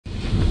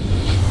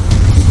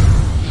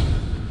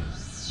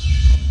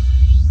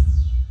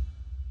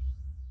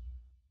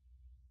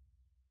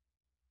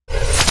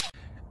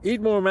Eat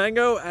more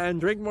mango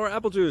and drink more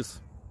apple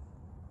juice.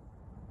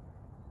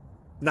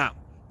 Now,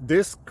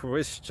 this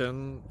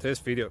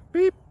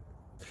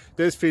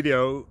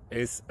video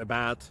is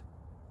about...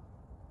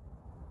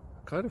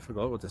 I kind of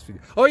forgot what this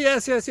video... Oh,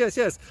 yes.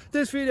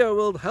 This video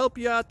will help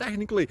you out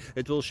technically.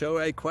 It will show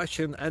a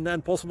question and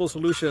then possible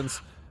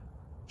solutions.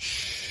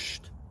 Shh.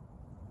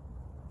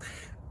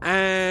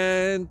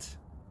 And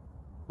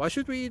why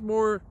should we eat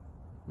more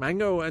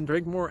mango and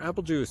drink more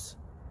apple juice?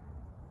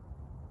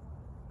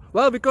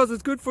 Well, because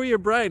it's good for your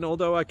brain,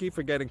 although I keep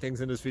forgetting things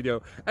in this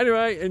video.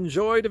 Anyway,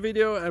 enjoy the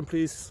video and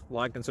please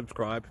like and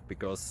subscribe,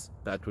 because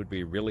that would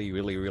be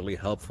really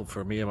helpful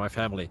for me and my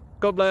family.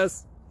 God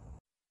bless!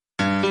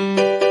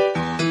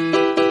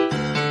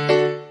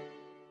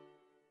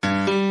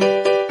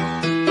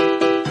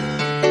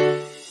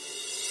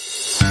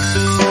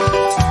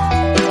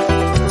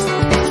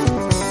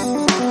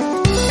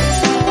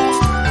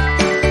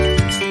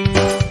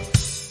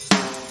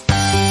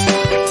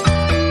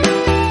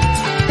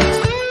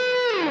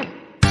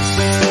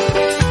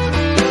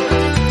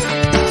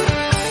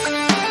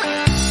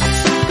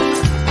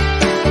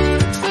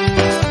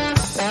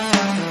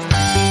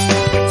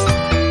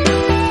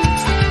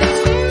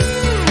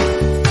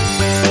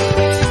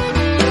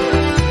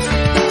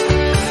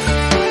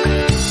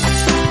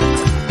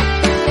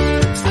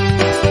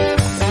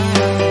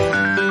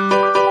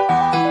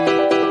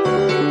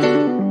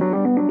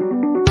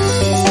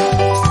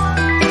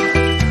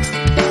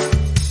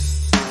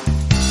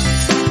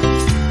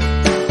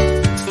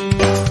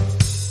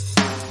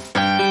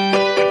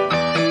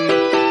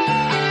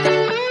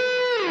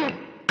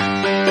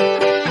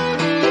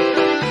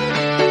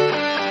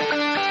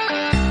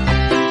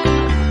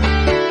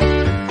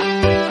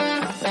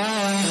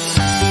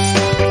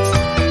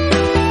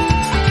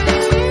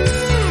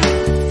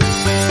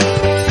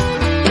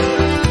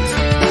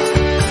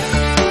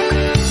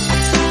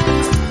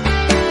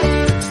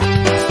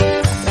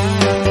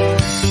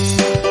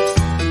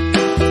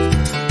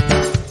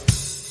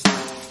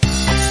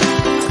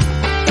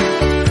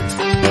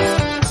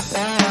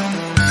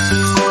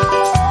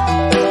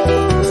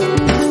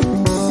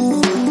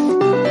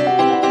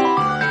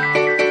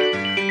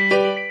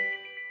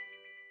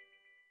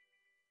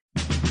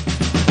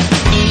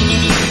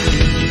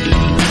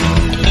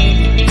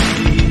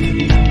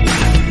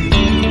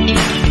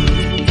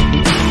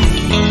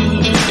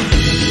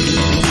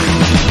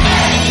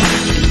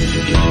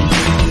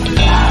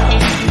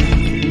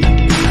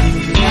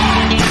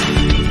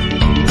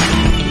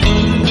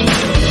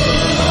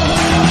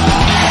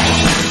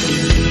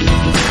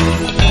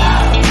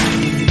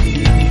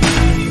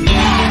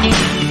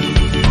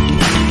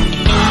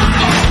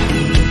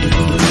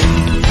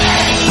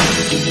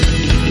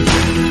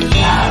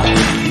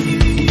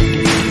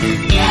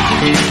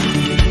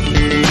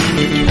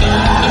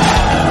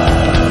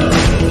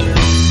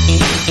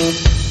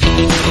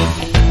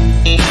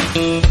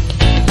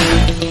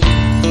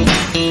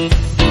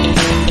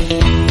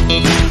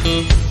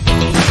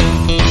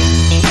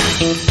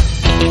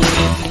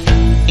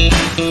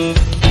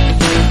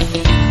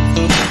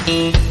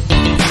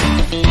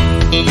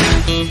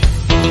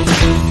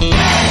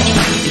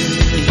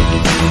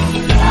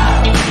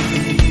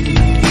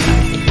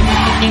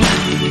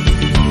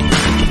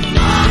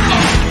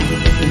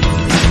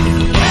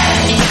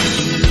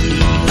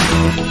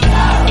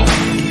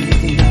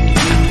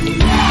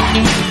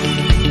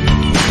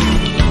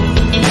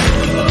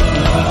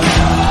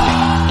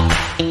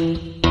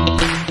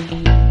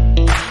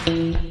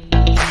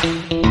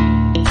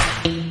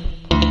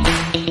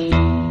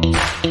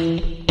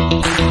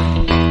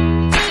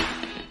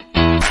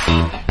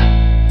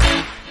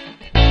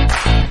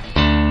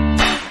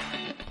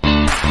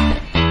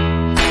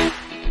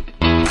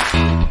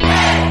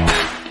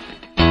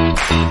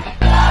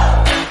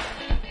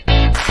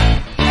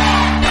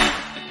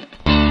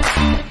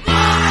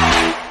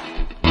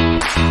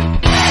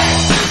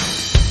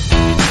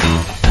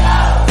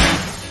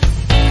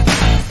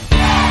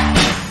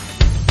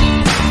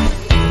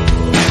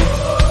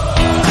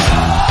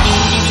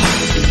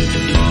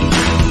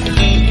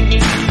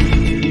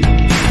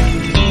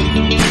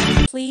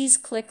 Please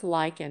click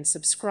like and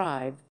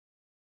subscribe.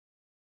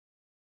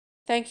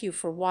 Thank you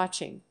for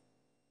watching.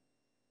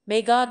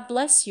 May God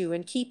bless you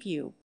and keep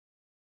you.